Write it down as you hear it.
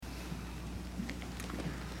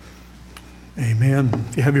Amen.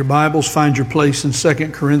 If you have your Bibles, find your place in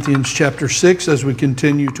 2 Corinthians chapter 6 as we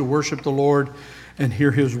continue to worship the Lord and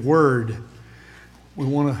hear His Word. We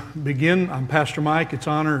want to begin. I'm Pastor Mike. It's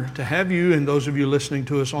an honor to have you, and those of you listening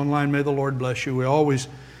to us online, may the Lord bless you. We always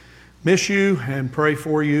miss you and pray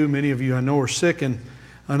for you. Many of you I know are sick and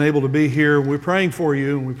unable to be here. We're praying for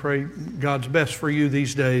you, and we pray God's best for you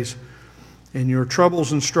these days in your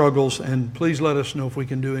troubles and struggles. And please let us know if we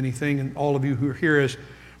can do anything. And all of you who are here, as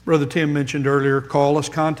Brother Tim mentioned earlier, call us,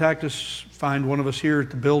 contact us, find one of us here at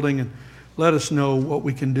the building, and let us know what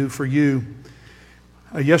we can do for you.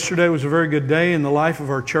 Yesterday was a very good day in the life of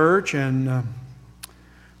our church, and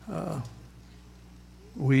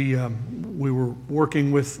we were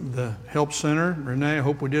working with the Help Center. Renee, I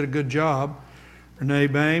hope we did a good job. Renee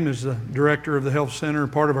Bame is the director of the Health Center,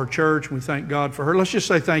 part of our church. We thank God for her. Let's just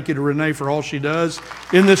say thank you to Renee for all she does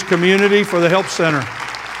in this community for the Health Center.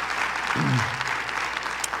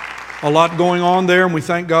 A lot going on there, and we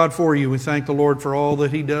thank God for you. We thank the Lord for all that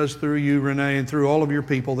He does through you, Renee, and through all of your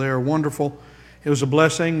people. They are wonderful. It was a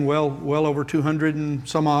blessing. Well over 200 and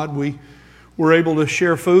some odd. We were able to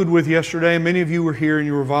share food with yesterday. Many of you were here, and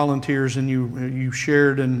you were volunteers, and you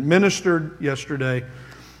shared and ministered yesterday.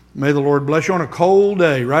 May the Lord bless you on a cold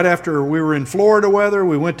day. Right after we were in Florida weather,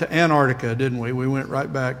 we went to Antarctica, didn't we? We went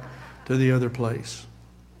right back to the other place.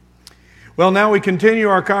 Well, now we continue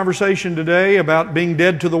our conversation today about being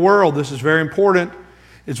dead to the world. This is very important.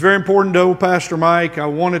 It's very important to Pastor Mike. I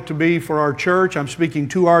want it to be for our church. I'm speaking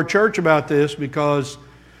to our church about this because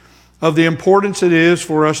of the importance it is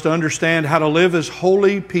for us to understand how to live as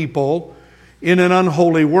holy people in an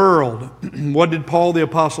unholy world. What did Paul the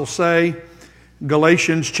Apostle say?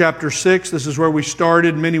 Galatians chapter 6, this is where we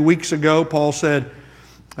started many weeks ago. Paul said,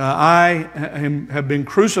 I have been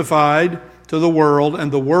crucified to the world,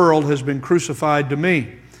 and the world has been crucified to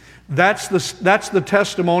me. That's the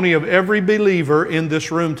testimony of every believer in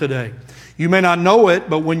this room today. You may not know it,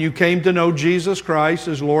 but when you came to know Jesus Christ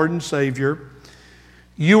as Lord and Savior,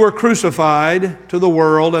 you were crucified to the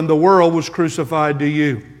world, and the world was crucified to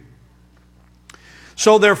you.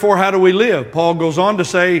 So therefore, how do we live? Paul goes on to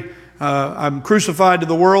say, I'm crucified to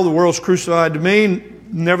the world's crucified to me.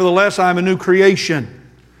 Nevertheless, I'm a new creation.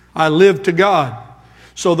 I live to God.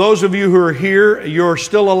 So those of you who are here, you're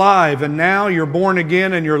still alive, and now you're born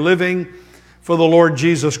again and you're living for the Lord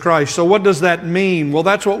Jesus Christ. So what does that mean? Well,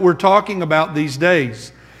 that's what we're talking about these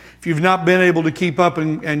days. If you've not been able to keep up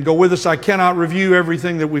and go with us, I cannot review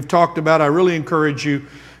everything that we've talked about. I really encourage you,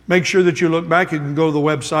 make sure that you look back. You can go to the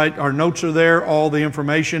website. Our notes are there, all the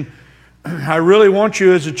information. I really want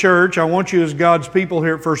you as a church, I want you as God's people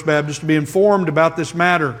here at First Baptist to be informed about this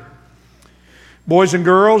matter. Boys and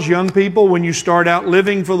girls, young people, when you start out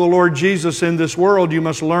living for the Lord Jesus in this world, you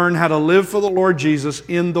must learn how to live for the Lord Jesus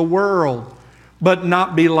in the world, but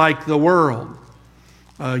not be like the world.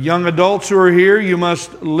 Young adults who are here, you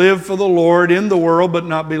must live for the Lord in the world, but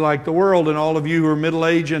not be like the world. And all of you who are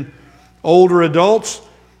middle-aged and older adults,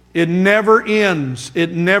 it never ends.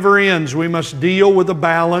 It never ends. We must deal with the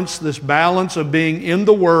balance, this balance of being in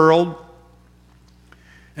the world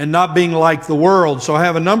and not being like the world. So I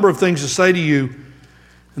have a number of things to say to you.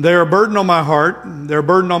 They're a burden on my heart. They're a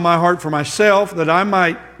burden on my heart for myself, that I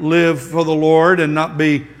might live for the Lord and not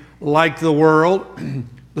be like the world.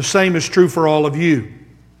 The same is true for all of you.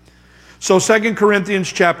 So 2 Corinthians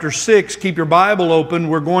chapter 6, keep your Bible open.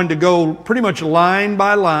 We're going to go pretty much line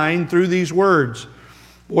by line through these words.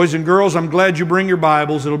 Boys and girls, I'm glad you bring your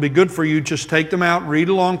Bibles. It'll be good for you. Just take them out, read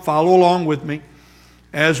along, follow along with me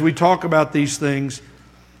as we talk about these things.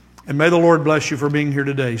 And may the Lord bless you for being here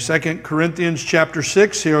today. 2 Corinthians chapter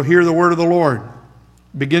 6, hear the word of the Lord.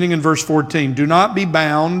 Beginning in verse 14. Do not be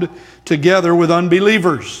bound together with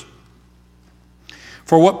unbelievers.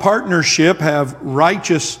 For what partnership have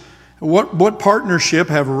righteousness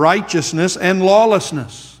and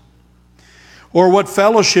lawlessness? Or what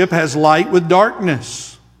fellowship has light with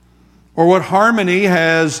darkness? Or what harmony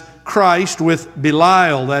has Christ with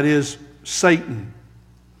Belial, that is, Satan?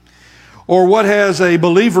 Or what has a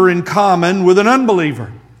believer in common with an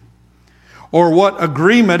unbeliever? Or what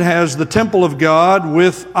agreement has the temple of God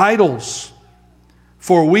with idols?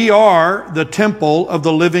 For we are the temple of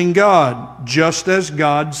the living God, just as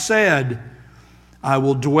God said, I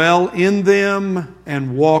will dwell in them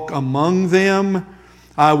and walk among them.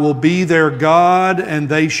 I will be their God, and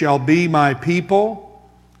they shall be my people.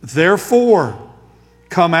 Therefore,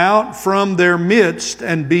 come out from their midst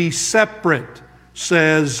and be separate,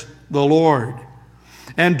 says the Lord.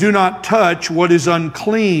 And do not touch what is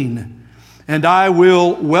unclean. And I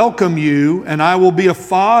will welcome you, and I will be a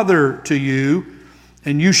father to you,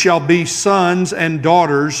 and you shall be sons and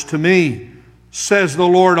daughters to me, says the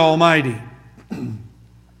Lord Almighty.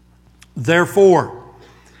 Therefore,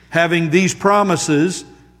 having these promises,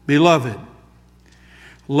 beloved,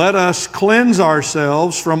 let us cleanse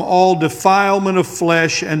ourselves from all defilement of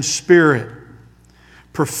flesh and spirit,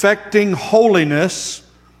 perfecting holiness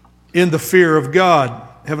in the fear of God.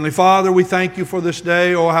 Heavenly Father, we thank you for this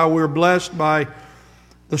day. Oh, how we're blessed by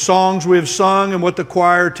the songs we have sung and what the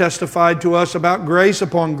choir testified to us about grace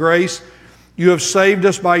upon grace. You have saved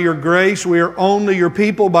us by your grace. We are only your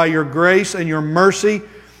people by your grace and your mercy.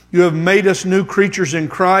 You have made us new creatures in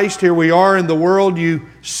Christ. Here we are in the world. You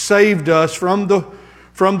saved us from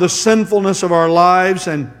the sinfulness of our lives,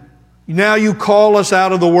 and now you call us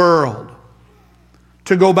out of the world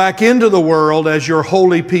to go back into the world as your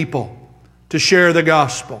holy people, to share the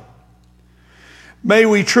gospel. May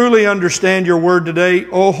we truly understand your word today.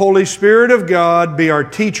 O Holy Spirit of God, be our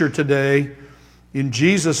teacher today. In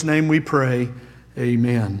Jesus' name we pray.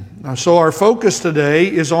 Amen. So our focus today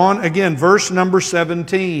is on, again, verse number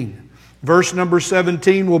 17. Verse number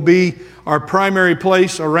 17 will be our primary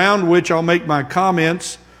place around which I'll make my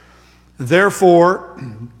comments. Therefore,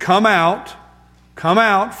 come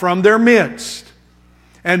out from their midst,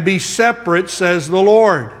 and be separate, says the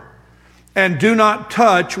Lord. And do not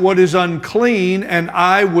touch what is unclean, and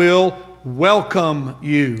I will welcome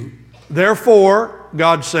you. Therefore,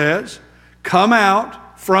 God says, come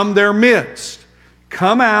out from their midst.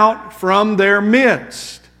 Come out from their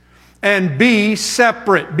midst and be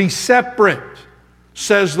separate. Be separate,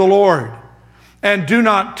 says the Lord. And do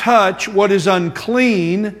not touch what is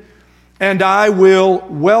unclean, and I will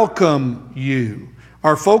welcome you.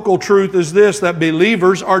 Our focal truth is this, that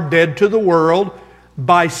believers are dead to the world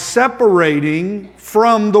by separating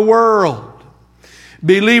from the world.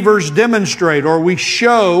 Believers demonstrate, or we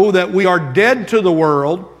show, that we are dead to the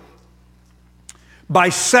world by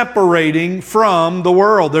separating from the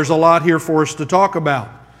world. There's a lot here for us to talk about.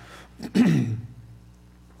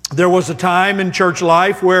 There was a time in church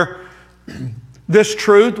life where this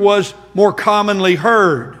truth was more commonly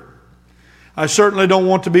heard. I certainly don't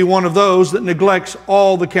want to be one of those that neglects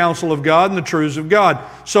all the counsel of God and the truths of God.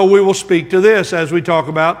 So we will speak to this as we talk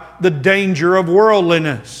about the danger of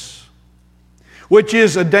worldliness, which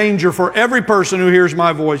is a danger for every person who hears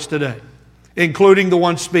my voice today, including the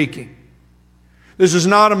one speaking. This is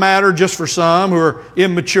not a matter just for some who are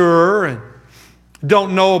immature and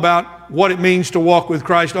don't know about what it means to walk with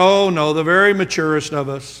Christ. Oh no, the very maturest of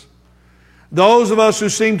us. Those of us who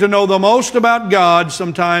seem to know the most about God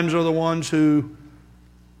sometimes are the ones who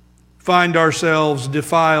find ourselves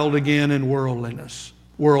defiled again in worldliness.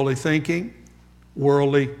 Worldly thinking,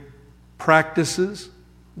 worldly practices,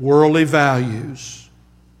 worldly values.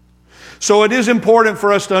 So it is important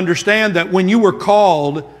for us to understand that when you were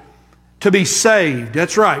called to be saved,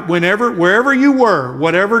 that's right, wherever you were,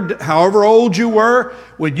 however old you were,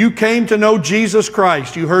 when you came to know Jesus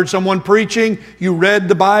Christ, you heard someone preaching, you read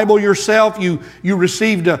the Bible yourself, you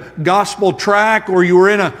received a gospel tract, or you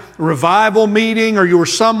were in a revival meeting, or you were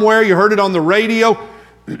somewhere, you heard it on the radio,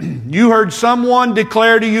 you heard someone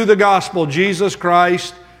declare to you the gospel. Jesus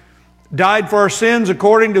Christ died for our sins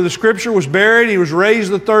according to the Scripture, was buried, He was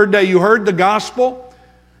raised the third day. You heard the gospel.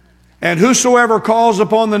 And whosoever calls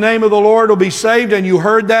upon the name of the Lord will be saved. And you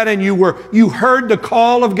heard that, and you heard the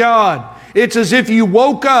call of God. It's as if you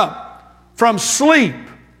woke up from sleep.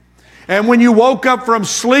 And when you woke up from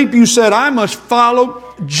sleep, you said, I must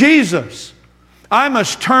follow Jesus. I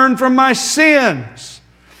must turn from my sins.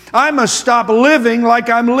 I must stop living like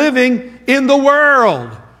I'm living in the world.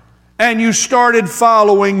 And you started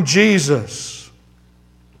following Jesus.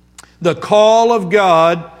 The call of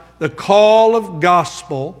God, the call of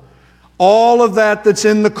gospel, all of that that's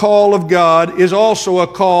in the call of God is also a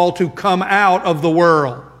call to come out of the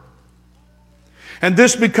world. And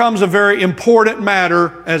this becomes a very important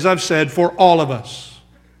matter, as I've said, for all of us.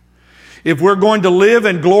 If we're going to live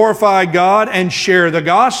and glorify God and share the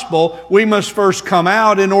gospel, we must first come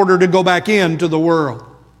out in order to go back into the world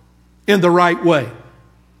in the right way.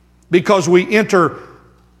 Because we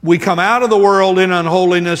come out of the world in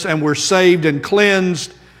unholiness, and we're saved and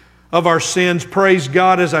cleansed of our sins. Praise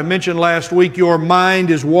God. As I mentioned last week, your mind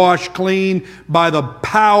is washed clean by the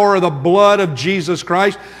power of the blood of Jesus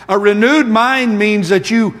Christ. A renewed mind means that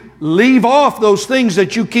you leave off those things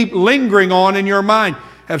that you keep lingering on in your mind.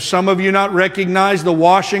 Have some of you not recognized the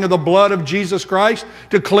washing of the blood of Jesus Christ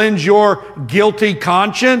to cleanse your guilty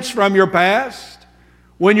conscience from your past?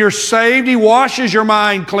 When you're saved, He washes your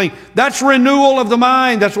mind clean. That's renewal of the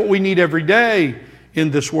mind. That's what we need every day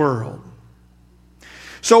in this world.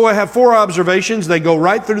 So I have 4 observations. They go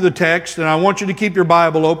right through the text, and I want you to keep your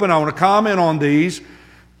Bible open. I want to comment on these.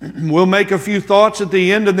 We'll make a few thoughts at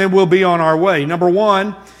the end, and then we'll be on our way. Number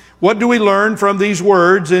 1, What do we learn from these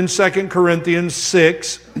words in 2 Corinthians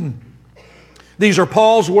 6? These are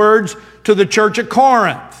Paul's words to the church at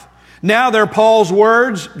Corinth. Now they're Paul's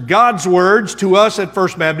words, God's words to us at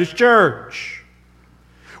First Baptist Church.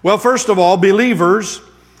 Well, first of all, believers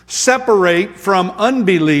separate from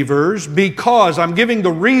unbelievers because I'm giving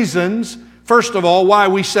the reasons, first of all, why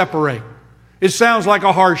we separate. It sounds like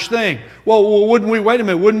a harsh thing. Well, wait a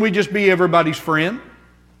minute, wouldn't we just be everybody's friend?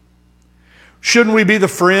 Shouldn't we be the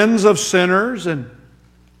friends of sinners? And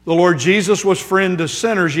the Lord Jesus was friend to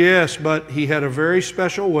sinners, yes, but He had a very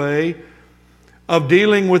special way of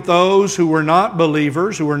dealing with those who were not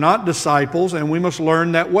believers, who were not disciples, and we must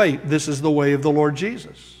learn that way. This is the way of the Lord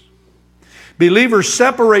Jesus. Believers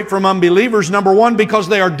separate from unbelievers, number one, because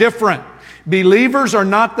they are different. Believers are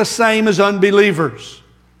not the same as unbelievers.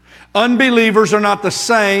 Unbelievers are not the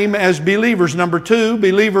same as believers. Number two,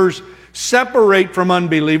 believers separate from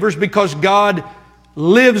unbelievers because God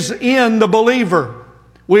lives in the believer.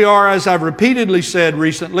 We are, as I've repeatedly said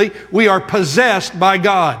recently, we are possessed by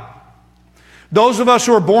God. Those of us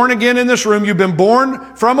who are born again in this room, you've been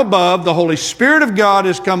born from above. The Holy Spirit of God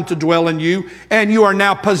has come to dwell in you, and you are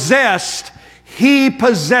now possessed. He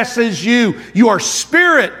possesses you. You are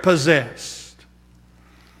spirit possessed.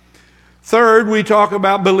 Third, we talk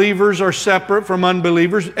about believers are separate from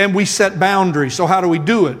unbelievers, and we set boundaries. So how do we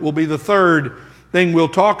do it? Will be the third thing we'll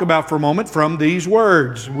talk about for a moment from these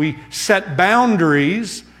words. We set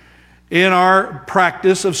boundaries in our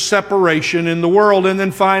practice of separation in the world. And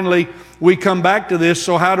then finally, we come back to this.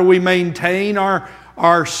 So how do we maintain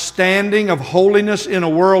our standing of holiness in a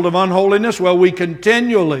world of unholiness? Well, we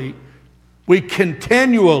continually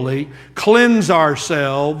cleanse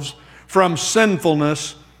ourselves from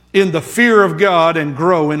sinfulness in the fear of God and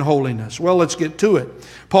grow in holiness. Well, let's get to it.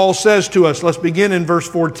 Paul says to us, let's begin in verse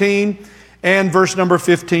 14 and verse number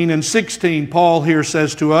 15 and 16. Paul here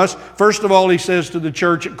says to us, first of all, he says to the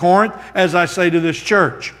church at Corinth, as I say to this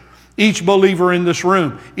church, each believer in this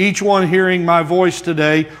room, each one hearing my voice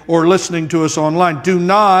today or listening to us online, do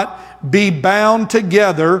not be bound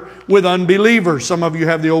together with unbelievers. Some of you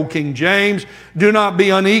have the old King James. Do not be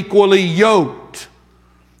unequally yoked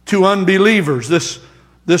to unbelievers.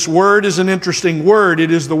 This word is an interesting word. It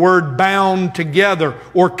is the word bound together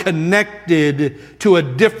or connected to a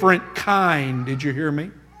different kind. Did you hear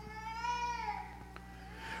me?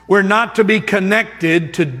 We're not to be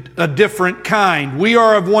connected to a different kind. We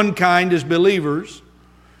are of one kind as believers.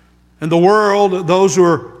 And the world, those who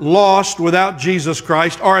are lost without Jesus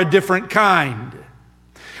Christ, are a different kind.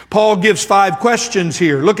 Paul gives 5 questions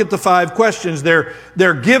here. Look at the 5 questions. They're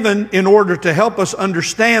given in order to help us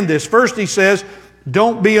understand this. First, he says,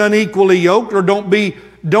 don't be unequally yoked, or don't be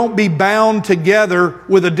bound together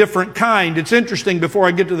with a different kind. It's interesting, before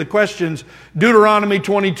I get to the questions, Deuteronomy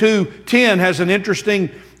 22:10 has an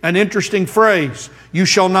interesting phrase. You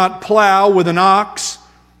shall not plow with an ox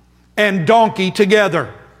and donkey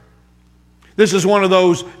together. This is one of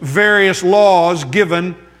those various laws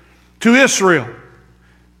given to Israel.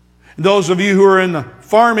 Those of you who are in the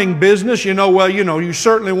farming business, you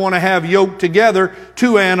certainly want to have yoked together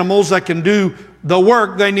 2 animals that can do the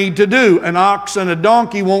work they need to do. An ox and a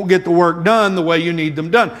donkey won't get the work done the way you need them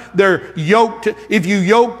done. They're yoked. If you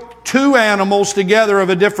yoke 2 animals together of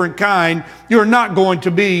a different kind, you're not going to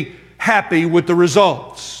be happy with the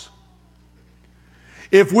results.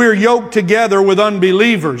 If we're yoked together with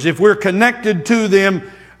unbelievers, if we're connected to them,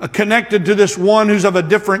 connected to this one who's of a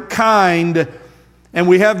different kind, and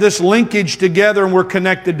we have this linkage together and we're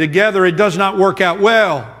connected together, it does not work out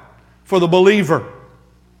well for the believer.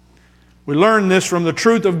 We learn this from the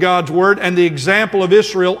truth of God's Word and the example of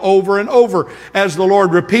Israel over and over. As the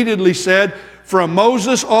Lord repeatedly said, from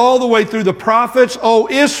Moses all the way through the prophets, O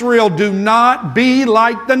Israel, do not be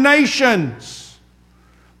like the nations.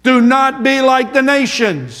 Do not be like the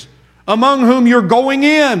nations among whom you're going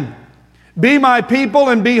in. Be my people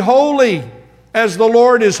and be holy as the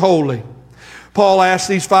Lord is holy. Paul asks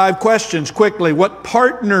these 5 questions quickly. What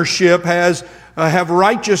partnership have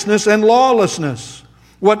righteousness and lawlessness?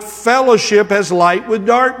 What fellowship has light with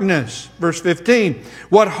darkness? Verse 15.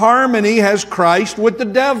 What harmony has Christ with the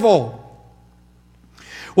devil?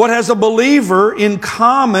 What has a believer in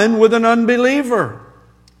common with an unbeliever?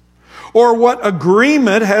 Or what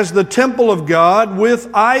agreement has the temple of God with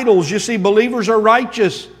idols? You see, believers are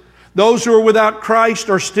righteous. Those who are without Christ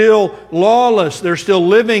are still lawless. They're still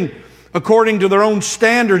living according to their own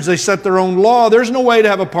standards. They set their own law. There's no way to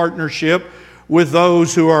have a partnership with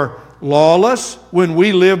those who are lawless when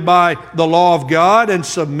we live by the law of God and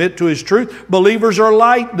submit to His truth. Believers are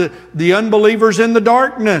light, the unbelievers in the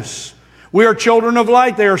darkness. We are children of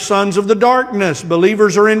light. They are sons of the darkness.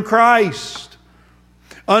 Believers are in Christ.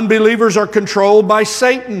 Unbelievers are controlled by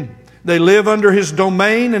Satan. They live under his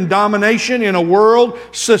domain and domination in a world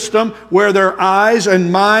system where their eyes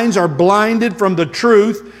and minds are blinded from the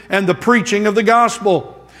truth and the preaching of the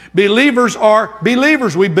gospel. Believers are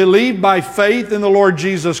believers. We believe by faith in the Lord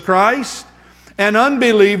Jesus Christ. And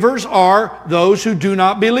unbelievers are those who do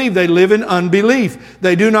not believe. They live in unbelief.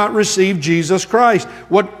 They do not receive Jesus Christ.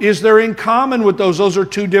 What is there in common with those? Those are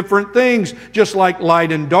two different things. Just like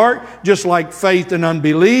light and dark, just like faith and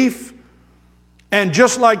unbelief, and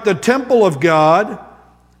just like the temple of God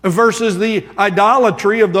versus the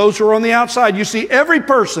idolatry of those who are on the outside. You see, every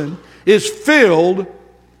person is filled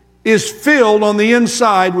on the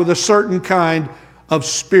inside with a certain kind of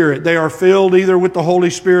spirit. They are filled either with the Holy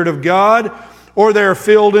Spirit of God, or they are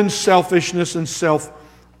filled in selfishness and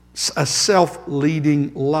a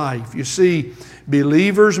self-leading life. You see,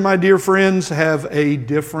 believers, my dear friends, have a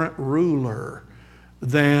different ruler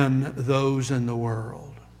than those in the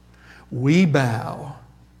world. We bow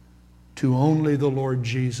to only the Lord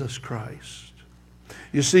Jesus Christ.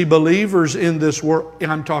 You see, believers in this world, and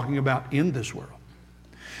I'm talking about in this world,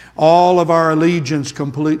 all of our allegiance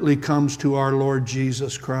completely comes to our Lord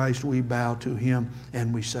Jesus Christ. We bow to Him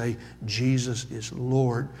and we say, Jesus is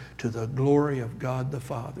Lord, to the glory of God the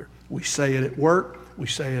Father. We say it at work. We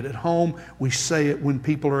say it at home. We say it when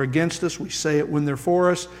people are against us. We say it when they're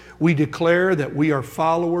for us. We declare that we are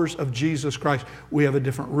followers of Jesus Christ. We have a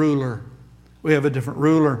different ruler. We have a different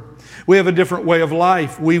ruler. We have a different way of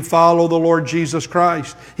life. We follow the Lord Jesus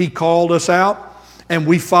Christ. He called us out, and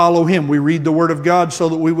we follow Him. We read the Word of God so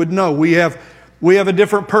that we would know. We have a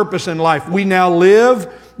different purpose in life. We now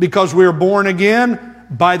live because we are born again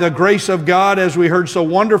by the grace of God, as we heard so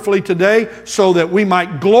wonderfully today, so that we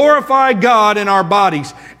might glorify God in our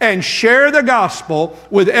bodies and share the gospel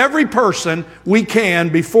with every person we can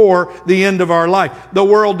before the end of our life. The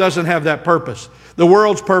world doesn't have that purpose. The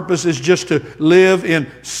world's purpose is just to live in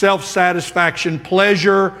self-satisfaction,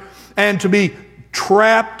 pleasure, and to be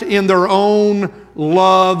trapped in their own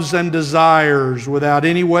loves and desires without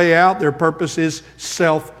any way out. Their purpose is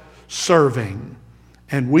self-serving.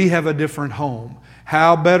 And we have a different home.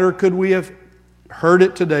 How better could we have heard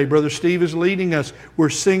it today? Brother Steve is leading us. We're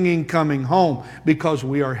singing Coming Home because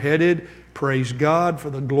we are headed, praise God, for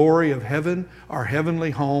the glory of heaven, our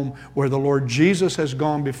heavenly home, where the Lord Jesus has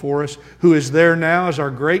gone before us, who is there now as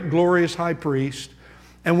our great glorious high priest.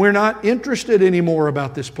 And we're not interested anymore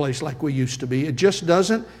about this place like we used to be. It just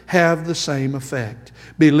doesn't have the same effect.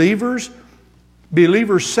 Believers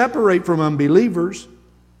separate from unbelievers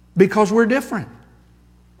because we're different.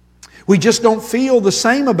 We just don't feel the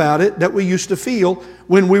same about it that we used to feel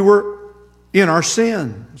when we were in our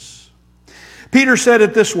sins. Peter said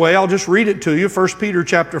it this way. I'll just read it to you. 1 Peter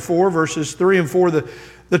chapter 4, verses 3 and 4.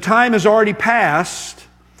 The time has already passed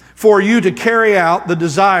for you to carry out the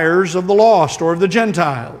desires of the lost or of the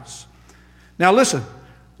Gentiles. Now listen,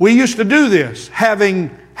 we used to do this, having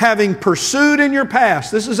pursued in your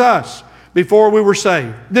past. This is us before we were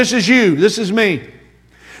saved. This is you. This is me.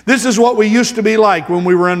 This is what we used to be like when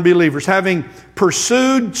we were unbelievers, having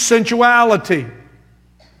pursued sensuality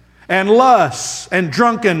and lust and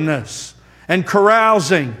drunkenness and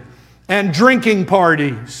carousing and drinking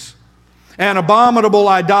parties and abominable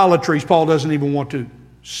idolatries. Paul doesn't even want to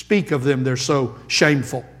speak of them. They're so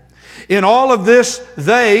shameful. In all of this,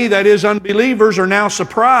 they, that is unbelievers, are now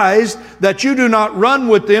surprised that you do not run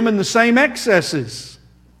with them in the same excesses.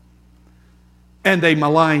 And they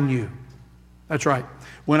malign you. That's right.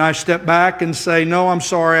 When I step back and say, no, I'm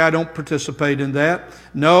sorry, I don't participate in that.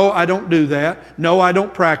 No, I don't do that. No, I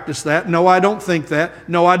don't practice that. No, I don't think that.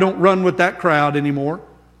 No, I don't run with that crowd anymore.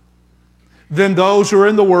 Then those who are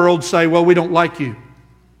in the world say, well, we don't like you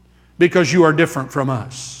because you are different from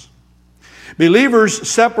us. Believers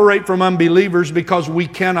separate from unbelievers because we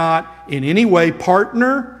cannot in any way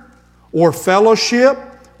partner or fellowship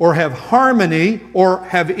or have harmony or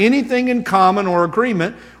have anything in common or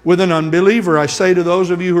agreement with an unbeliever. I say to those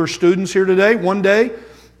of you who are students here today, one day,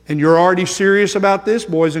 and you're already serious about this,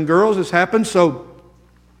 boys and girls, this happens, so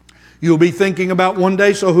you'll be thinking about one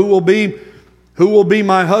day, so who will be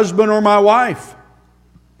my husband or my wife?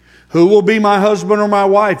 Who will be my husband or my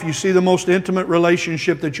wife? You see, the most intimate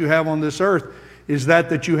relationship that you have on this earth is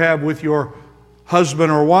that you have with your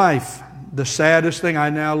husband or wife. The saddest thing, I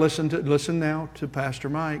now listen now to Pastor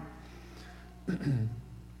Mike.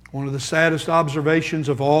 One of the saddest observations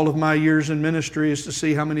of all of my years in ministry is to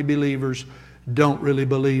see how many believers don't really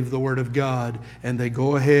believe the Word of God, and they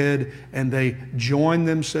go ahead and they join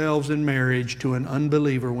themselves in marriage to an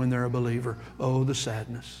unbeliever when they're a believer. Oh, the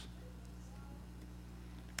sadness.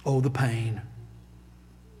 Oh, the pain.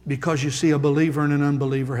 Because you see, a believer and an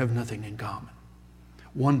unbeliever have nothing in common.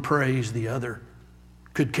 One prays, the other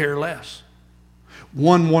could care less.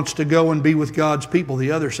 One wants to go and be with God's people.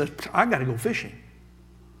 The other says, I got to go fishing.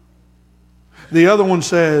 The other one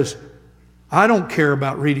says, I don't care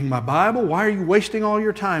about reading my Bible. Why are you wasting all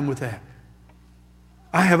your time with that?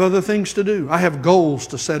 I have other things to do. I have goals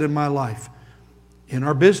to set in my life. In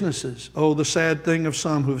our businesses, oh, the sad thing of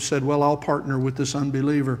some who have said, well, I'll partner with this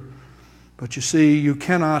unbeliever. But you see, you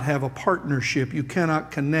cannot have a partnership. You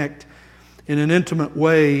cannot connect in an intimate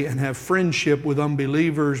way and have friendship with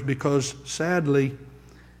unbelievers, because sadly,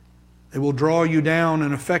 they will draw you down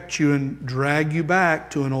and affect you and drag you back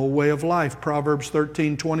to an old way of life. Proverbs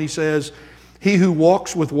 13:20 says, he who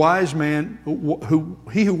walks with wise men will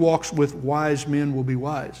be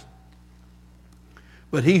wise.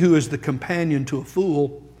 But he who is the companion to a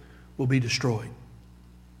fool will be destroyed.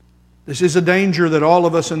 This is a danger that all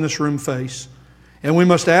of us in this room face. And we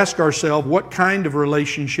must ask ourselves, what kind of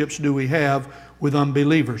relationships do we have with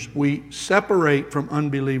unbelievers? We separate from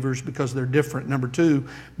unbelievers because they're different. Number 2,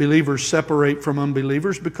 believers separate from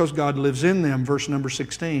unbelievers because God lives in them. Verse number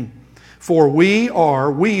 16. For we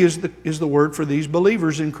is the word for these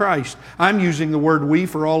believers in Christ. I'm using the word we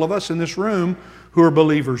for all of us in this room who are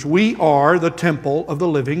believers. We are the temple of the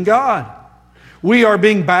living God. We are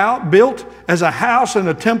being built as a house and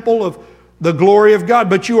a temple of the glory of God.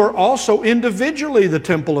 But you are also individually the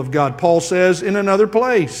temple of God. Paul says in another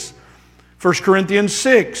place, 1 Corinthians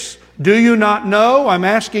 6, do you not know? I'm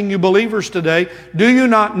asking you believers today, do you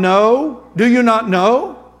not know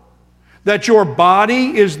that your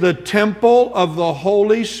body is the temple of the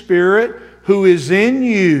Holy Spirit who is in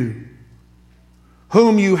you,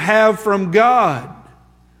 whom you have from God?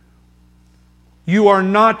 You are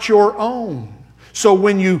not your own. So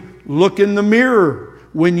when you look in the mirror,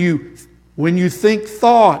 when you think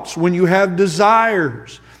thoughts, when you have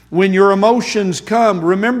desires, when your emotions come,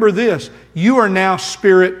 remember this, you are now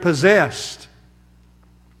spirit possessed.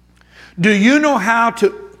 Do you know how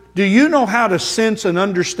to sense and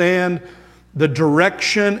understand the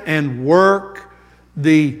direction and work,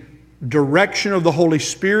 the direction of the Holy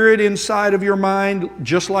Spirit inside of your mind,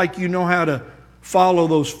 just like you know how to follow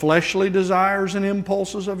those fleshly desires and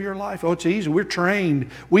impulses of your life? Oh, it's easy. We're trained.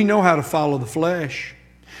 We know how to follow the flesh.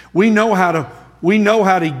 We know how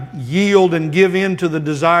to yield and give in to the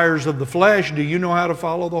desires of the flesh. Do you know how to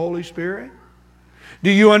follow the Holy Spirit? Do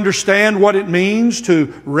you understand what it means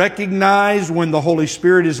to recognize when the Holy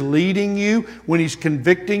Spirit is leading you, when He's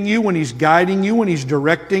convicting you, when He's guiding you, when He's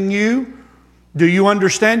directing you? Do you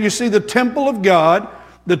understand? You see, the temple of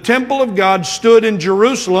God stood in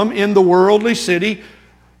Jerusalem, in the worldly city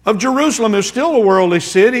of Jerusalem. It's still a worldly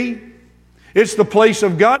city. It's the place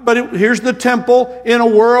of God, but here's the temple in a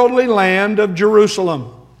worldly land of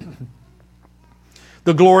Jerusalem.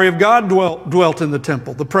 The glory of God dwelt in the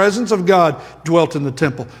temple. The presence of God dwelt in the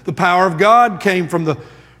temple. The power of God came from the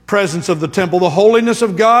presence of the temple. The holiness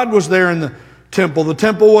of God was there in the temple. The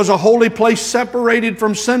temple was a holy place separated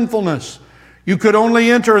from sinfulness. You could only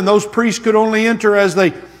enter, and those priests could only enter as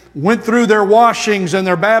they went through their washings and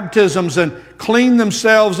their baptisms and cleaned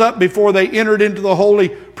themselves up before they entered into the holy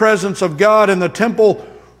presence of God. And the temple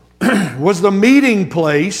was the meeting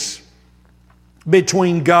place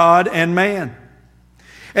between God and man.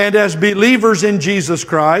 And as believers in Jesus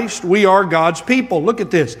Christ, we are God's people. Look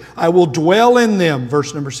at this. I will dwell in them,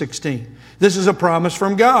 verse number 16. This is a promise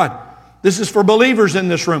from God. This is for believers in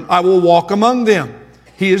this room. I will walk among them.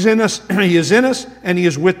 He is in us, and He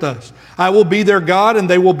is with us. I will be their God, and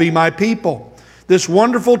they will be my people. This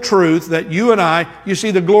wonderful truth that you and I, you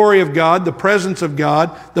see the glory of God, the presence of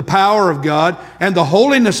God, the power of God, and the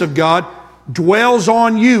holiness of God dwells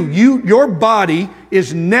on you. Your body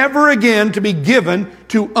is never again to be given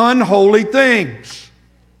to unholy things.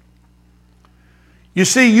 You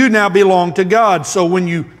see, you now belong to God. So when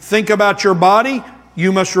you think about your body,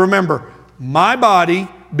 you must remember, my body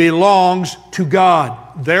belongs to God.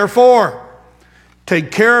 Therefore,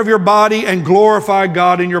 take care of your body and glorify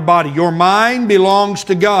God in your body. Your mind belongs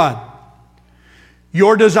to God.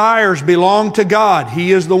 Your desires belong to God.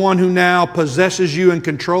 He is the one who now possesses you and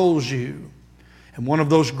controls you. And one of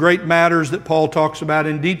those great matters that Paul talks about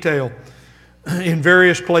in detail in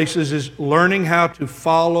various places is learning how to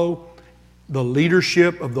follow the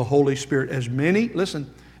leadership of the Holy Spirit. As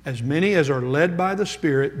many as are led by the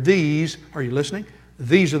Spirit, these, are you listening?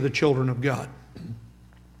 These are the children of God.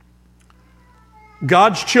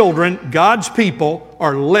 God's children, God's people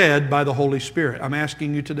are led by the Holy Spirit. I'm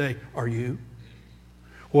asking you today, are you?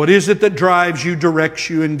 What is it that drives you, directs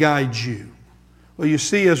you, and guides you? Well, you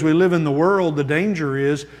see, as we live in the world, the danger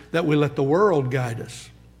is that we let the world guide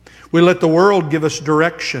us. We let the world give us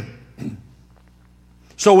direction.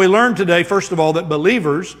 So we learn today, first of all, that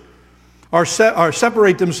believers are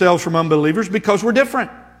separate themselves from unbelievers because we're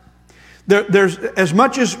different. There's as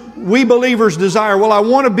much as we believers desire, well, I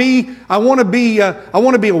want to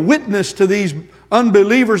be a witness to these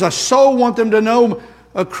unbelievers. I so want them to know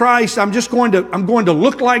Christ. I'm going to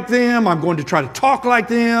look like them. I'm going to try to talk like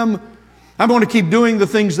them. I'm going to keep doing the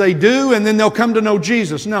things they do, and then they'll come to know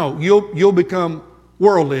Jesus. No, you'll become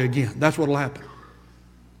worldly again. That's what will happen.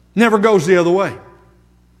 Never goes the other way.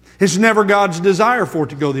 It's never God's desire for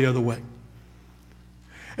it to go the other way.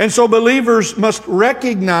 And so believers must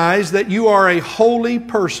recognize that you are a holy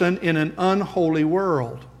person in an unholy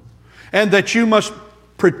world, and that you must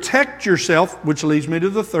protect yourself, which leads me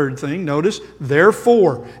to the third thing. Notice,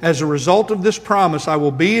 therefore, as a result of this promise, I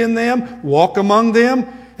will be in them, walk among them,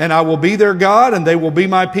 and I will be their God, and they will be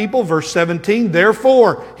my people. Verse 17,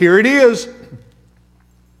 therefore, here it is.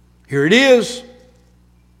 Here it is.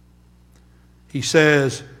 He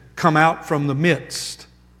says, come out from the midst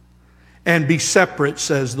and be separate,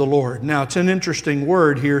 says the Lord. Now, it's an interesting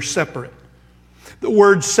word here, separate. The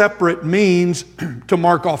word separate means to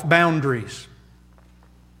mark off boundaries.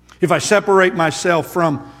 If I separate myself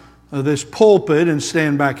from this pulpit and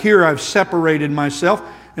stand back here, I've separated myself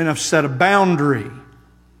and I've set a boundary.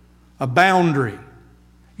 A boundary.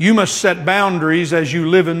 You must set boundaries as you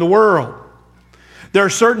live in the world. There are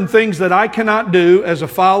certain things that I cannot do as a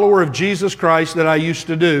follower of Jesus Christ that I used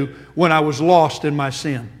to do when I was lost in my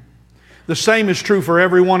sin. The same is true for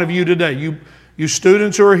every one of you today. You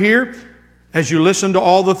students who are here, as you listen to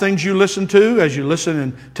all the things you listen to, as you listen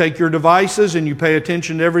and take your devices and you pay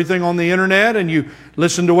attention to everything on the internet and you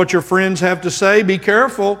listen to what your friends have to say, be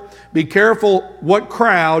careful. Be careful what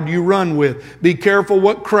crowd you run with. Be careful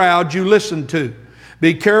what crowd you listen to.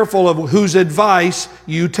 Be careful of whose advice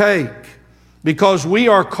you take. Because we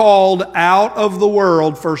are called out of the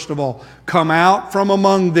world, first of all. Come out from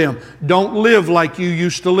among them. Don't live like you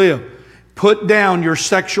used to live. Put down your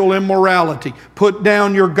sexual immorality. Put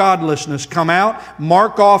down your godlessness. Come out,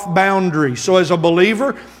 mark off boundaries. So as a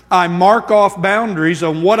believer, I mark off boundaries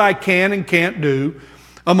on what I can and can't do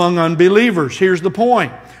among unbelievers. Here's the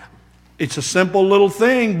point. It's a simple little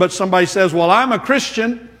thing, but somebody says, well, I'm a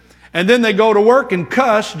Christian, and then they go to work and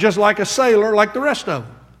cuss just like a sailor like the rest of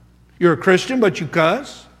them. You're a Christian, but you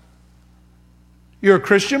cuss. You're a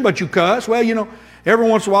Christian, but you cuss. Well, you know, every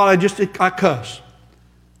once in a while I cuss.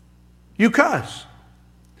 You cuss.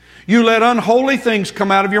 You let unholy things come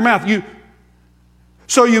out of your mouth.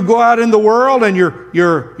 So you go out in the world and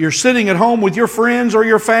you're sitting at home with your friends or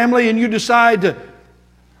your family and you decide to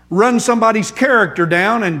run somebody's character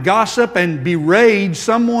down and gossip and berate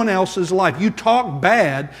someone else's life. You talk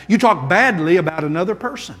badly about another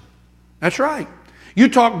person. That's right. You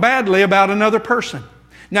talk badly about another person.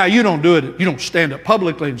 Now, you don't do it. You don't stand up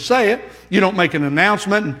publicly and say it. You don't make an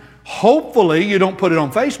announcement, and hopefully you don't put it on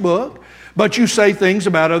Facebook. But you say things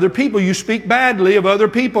about other people. You speak badly of other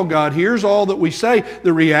people. God hears all that we say.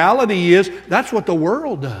 The reality is that's what the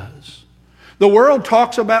world does. The world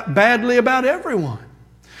talks badly about everyone.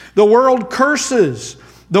 The world curses.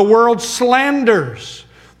 The world slanders.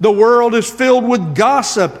 The world is filled with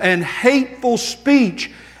gossip and hateful speech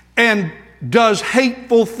and does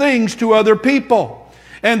hateful things to other people.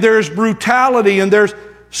 And there's brutality and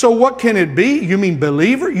so what can it be? You mean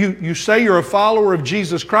believer? You say you're a follower of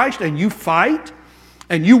Jesus Christ and you fight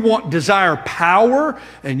and you desire power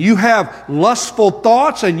and you have lustful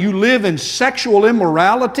thoughts and you live in sexual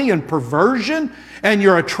immorality and perversion and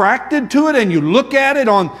you're attracted to it and you look at it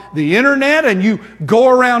on the internet and you go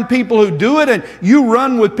around people who do it and you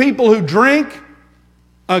run with people who drink.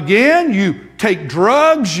 Again, you take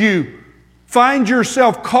drugs, you find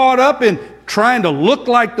yourself caught up in trying to look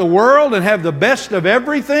like the world and have the best of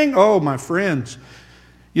everything. Oh, my friends,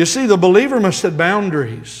 you see, the believer must set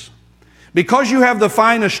boundaries. Because you have the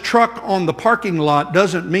finest truck on the parking lot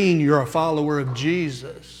doesn't mean you're a follower of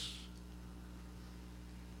Jesus.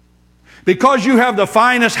 Because you have the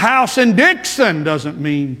finest house in Dixon doesn't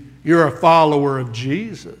mean you're a follower of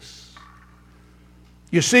Jesus.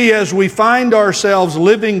 You see, as we find ourselves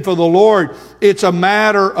living for the Lord, it's a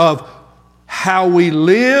matter of how we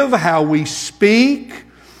live, how we speak,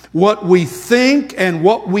 what we think, and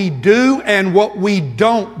what we do, and what we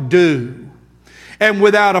don't do. And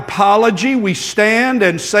without apology, we stand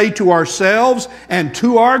and say to ourselves and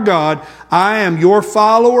to our God, I am your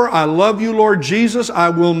follower. I love you, Lord Jesus. I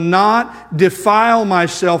will not defile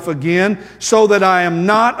myself again so that I am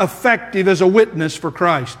not effective as a witness for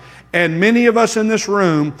Christ. And many of us in this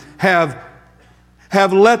room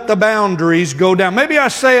have let the boundaries go down. Maybe I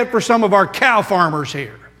say it for some of our cow farmers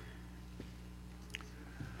here.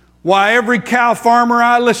 Why, every cow farmer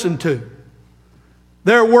I listen to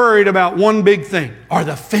They're worried about one big thing. Are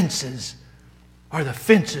the fences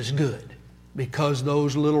good? Because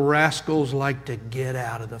those little rascals like to get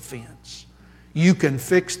out of the fence. You can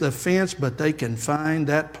fix the fence, but they can find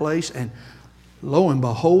that place, and lo and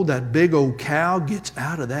behold, that big old cow gets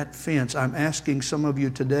out of that fence. I'm asking some of you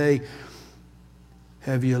today,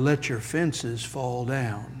 have you let your fences fall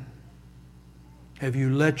down? Have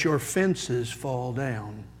you let your fences fall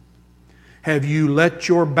down? Have you let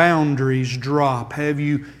your boundaries drop? Have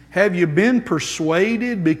you been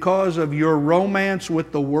persuaded because of your romance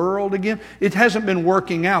with the world again? It hasn't been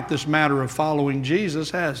working out, this matter of following Jesus,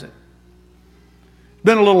 has it? It's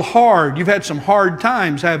been a little hard. You've had some hard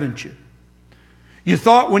times, haven't you? You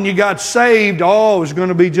thought when you got saved, it was going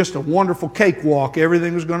to be just a wonderful cakewalk.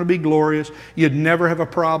 Everything was going to be glorious. You'd never have a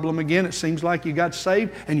problem again. It seems like you got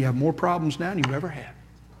saved and you have more problems now than you've ever had.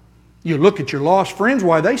 You look at your lost friends,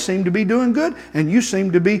 why, they seem to be doing good, and you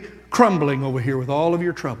seem to be crumbling over here with all of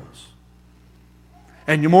your troubles.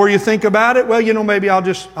 And the more you think about it, maybe I'll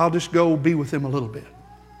just go be with them a little bit.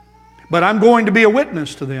 But I'm going to be a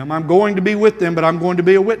witness to them. I'm going to be with them, but I'm going to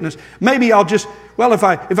be a witness. Maybe I'll just,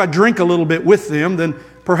 if I drink a little bit with them, then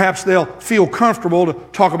perhaps they'll feel comfortable to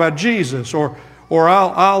talk about Jesus, or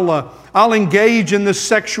I'll engage in this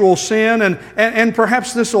sexual sin, and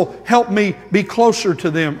perhaps this will help me be closer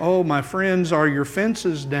to them. Oh, my friends, are your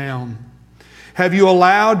fences down? Have you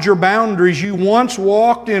allowed your boundaries? You once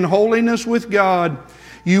walked in holiness with God.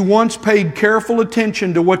 You once paid careful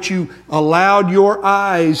attention to what you allowed your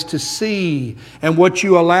eyes to see and what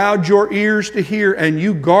you allowed your ears to hear, and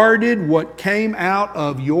you guarded what came out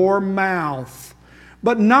of your mouth.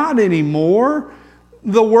 But not anymore.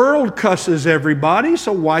 The world cusses everybody,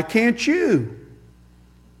 so why can't you?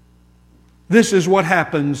 This is what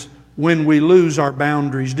happens when we lose our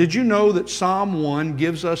boundaries. Did you know that Psalm 1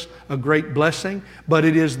 gives us a great blessing, but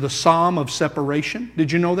it is the psalm of separation?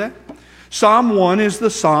 Did you know that? Psalm 1 is the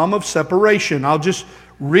psalm of separation. I'll just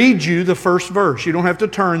read you the first verse. You don't have to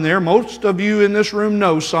turn there. Most of you in this room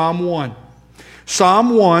know Psalm 1.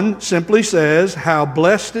 Psalm 1 simply says, "How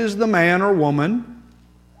blessed is the man or woman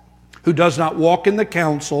who does not walk in the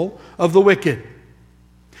counsel of the wicked,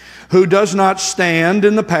 who does not stand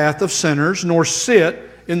in the path of sinners, nor sit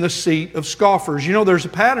in the seat of scoffers." You know, there's a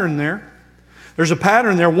pattern there. There's a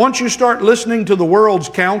pattern there. Once you start listening to the world's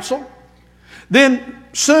counsel, then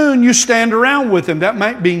soon you stand around with them. That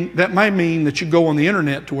might mean that you go on the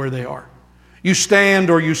internet to where they are. You stand,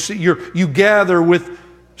 or you gather with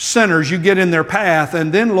sinners. You get in their path,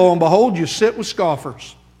 and then lo and behold, you sit with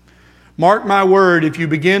scoffers. Mark my word, if you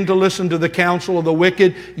begin to listen to the counsel of the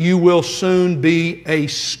wicked, you will soon be a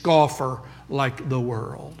scoffer like the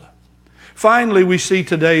world. Finally, we see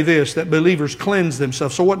today that believers cleanse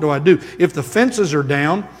themselves. So what do I do? If the fences are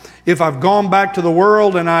down, if I've gone back to the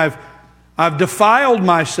world and I've defiled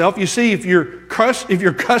myself. You see, if you're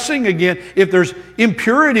cussing again, if there's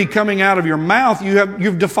impurity coming out of your mouth,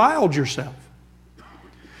 you've defiled yourself.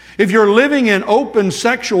 If you're living in open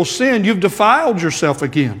sexual sin, you've defiled yourself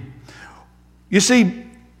again. You see,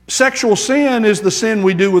 sexual sin is the sin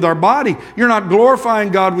we do with our body. You're not glorifying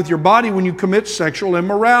God with your body when you commit sexual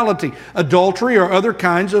immorality, adultery, or other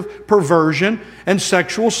kinds of perversion and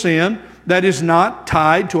sexual sin that is not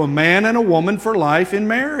tied to a man and a woman for life in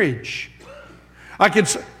marriage.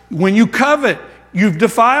 When you covet, you've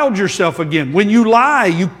defiled yourself again. When you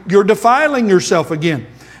lie, you're defiling yourself again.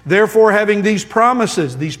 Therefore, having these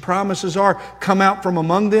promises are, come out from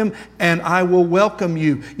among them, and I will welcome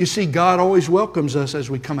you. You see, God always welcomes us as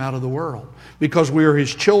we come out of the world, because we are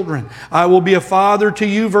His children. I will be a father to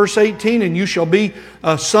you, verse 18, and you shall be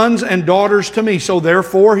sons and daughters to me. So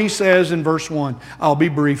therefore, He says in verse 1, I'll be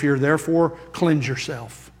brief here, therefore, cleanse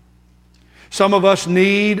yourself. Some of us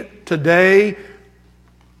need today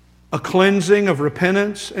a cleansing of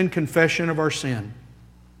repentance and confession of our sin.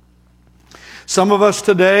 Some of us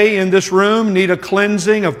today in this room need a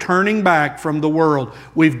cleansing of turning back from the world.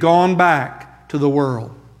 We've gone back to the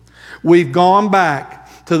world. We've gone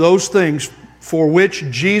back to those things for which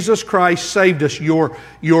Jesus Christ saved us.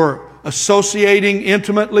 You're associating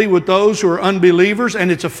intimately with those who are unbelievers,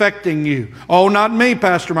 and it's affecting you. Oh, not me,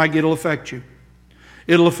 Pastor Mike. It'll affect you.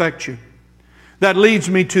 It'll affect you. That leads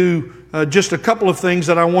me to just a couple of things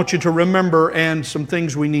that I want you to remember, and some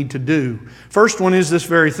things we need to do. First one is this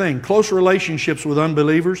very thing. Close relationships with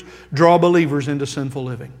unbelievers draw believers into sinful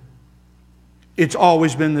living. It's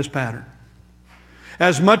always been this pattern.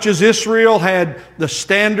 As much as Israel had the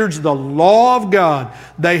standards, the law of God,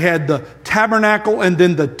 they had the tabernacle and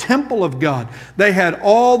then the temple of God. They had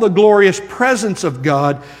all the glorious presence of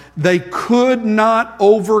God. They could not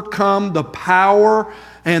overcome the power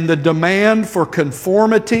and the demand for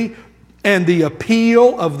conformity and the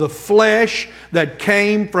appeal of the flesh that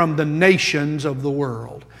came from the nations of the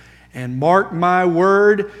world. And mark my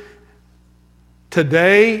word,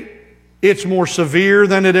 today it's more severe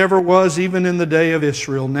than it ever was, even in the day of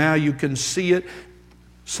Israel. Now you can see it.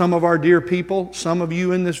 Some of our dear people, some of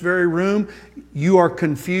you in this very room, you are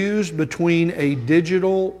confused between a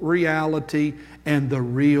digital reality and the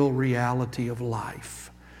real reality of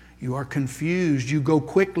life. You are confused. You go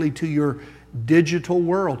quickly to your digital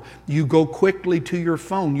world. You go quickly to your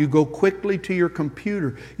phone. You go quickly to your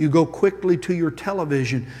computer. You go quickly to your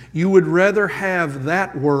television. You would rather have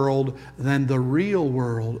that world than the real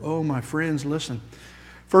world. Oh, my friends, listen.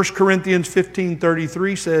 1 Corinthians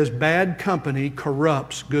 15:33 says, bad company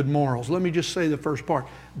corrupts good morals. Let me just say the first part.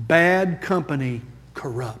 Bad company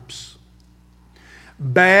corrupts.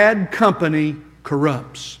 Bad company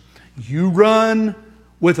corrupts. You run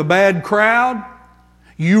with a bad crowd,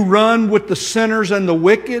 you run with the sinners and the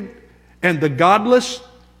wicked and the godless,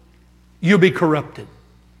 you'll be corrupted.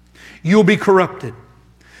 You'll be corrupted.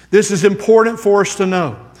 This is important for us to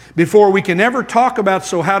know. Before we can ever talk about,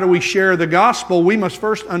 so how do we share the gospel, we must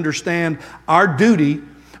first understand our duty,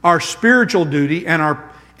 our spiritual duty,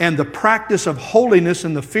 and the practice of holiness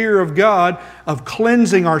and the fear of God, of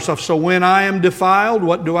cleansing ourselves. So when I am defiled,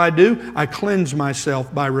 what do? I cleanse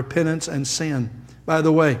myself by repentance and sin. By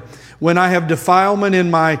the way, when I have defilement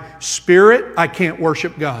in my spirit, I can't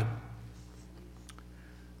worship God.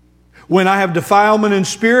 When I have defilement in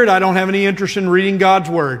spirit, I don't have any interest in reading God's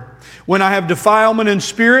Word. When I have defilement in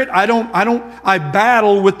spirit, I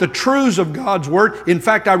battle with the truths of God's Word. In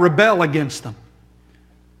fact, I rebel against them.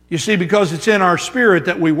 You see, because it's in our spirit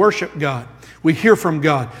that we worship God. We hear from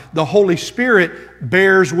God. The Holy Spirit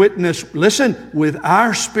bears witness, listen, with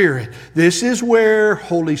our spirit. This is where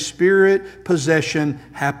Holy Spirit possession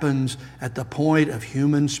happens, at the point of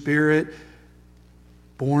human spirit,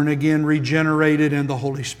 born again, regenerated, and the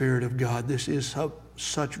Holy Spirit of God. This is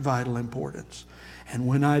such vital importance. And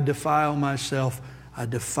when I defile myself, I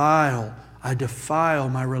defile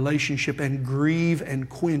my relationship and grieve and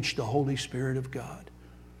quench the Holy Spirit of God.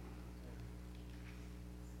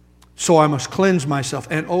 So I must cleanse myself.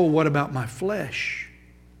 And oh, what about my flesh?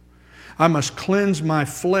 I must cleanse my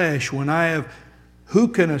flesh when I have... Who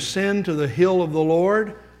can ascend to the hill of the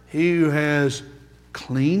Lord? He who has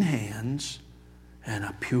clean hands and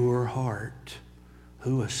a pure heart.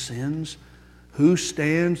 Who ascends? Who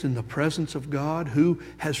stands in the presence of God? Who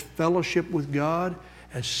has fellowship with God?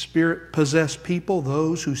 As Spirit-possessed people,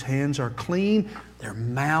 those whose hands are clean, their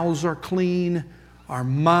mouths are clean, our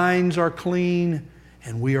minds are clean,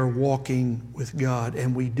 and we are walking with God.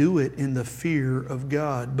 And we do it in the fear of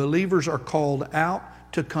God. Believers are called out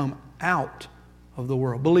to come out of the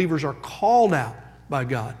world. Believers are called out by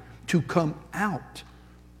God to come out.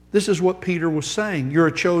 This is what Peter was saying. You're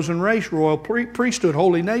a chosen race, royal priesthood,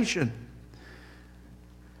 holy nation.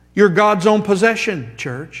 You're God's own possession,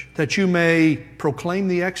 church, that you may proclaim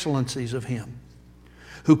the excellencies of Him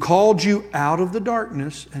who called you out of the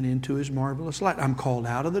darkness and into His marvelous light. I'm called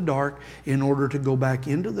out of the dark in order to go back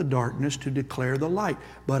into the darkness to declare the light.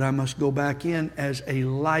 But I must go back in as a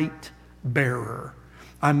light bearer.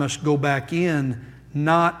 I must go back in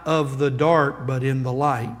not of the dark, but in the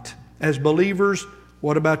light. As believers,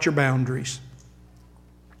 what about your boundaries?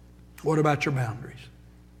 What about your boundaries?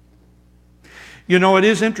 You know, it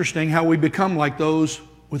is interesting how we become like those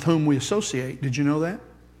with whom we associate. Did you know that?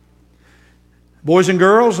 Boys and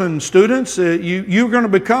girls and students, you're going to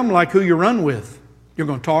become like who you run with. You're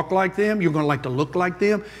going to talk like them. You're going to like to look like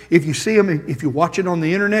them. If you see them, if you watch it on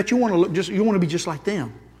the internet, you want to be just like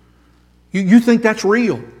them. You think that's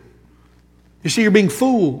real. You see, you're being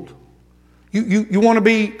fooled. You want to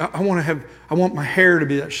be. I want my hair to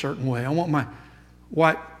be that certain way. I want my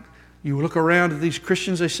white. You look around at these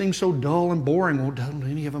Christians, they seem so dull and boring. Well, don't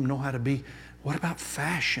any of them know how to be? What about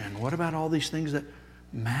fashion? What about all these things that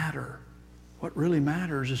matter? What really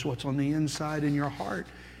matters is what's on the inside in your heart.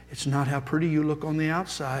 It's not how pretty you look on the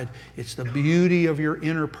outside. It's the beauty of your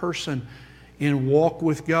inner person in walk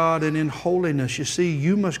with God and in holiness. You see,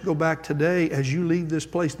 you must go back today as you leave this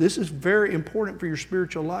place. This is very important for your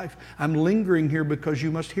spiritual life. I'm lingering here because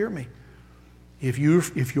you must hear me. If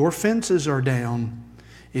your fences are down,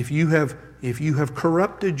 if you have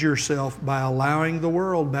corrupted yourself by allowing the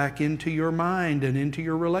world back into your mind and into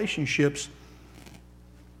your relationships,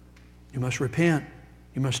 you must repent.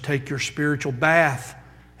 You must take your spiritual bath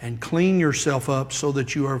and clean yourself up so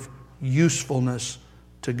that you are of usefulness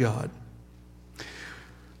to God.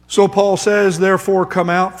 So Paul says, therefore come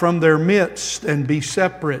out from their midst and be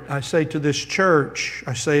separate. I say to this church,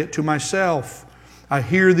 I say it to myself, I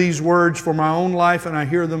hear these words for my own life and I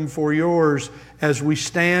hear them for yours. as we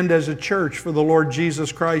stand as a church for the Lord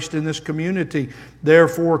Jesus Christ in this community.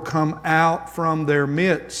 Therefore, come out from their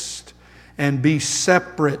midst and be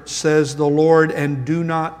separate, says the Lord, and do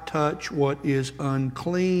not touch what is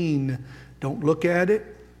unclean. Don't look at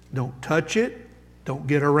it. Don't touch it. Don't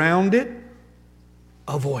get around it.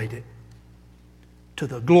 Avoid it. To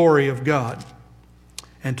the glory of God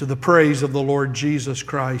and to the praise of the Lord Jesus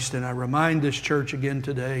Christ. And I remind this church again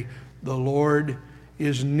today, the Lord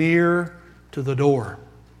is near to the door.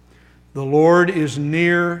 The Lord is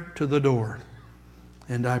near to the door.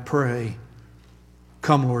 And I pray,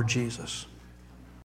 come Lord Jesus.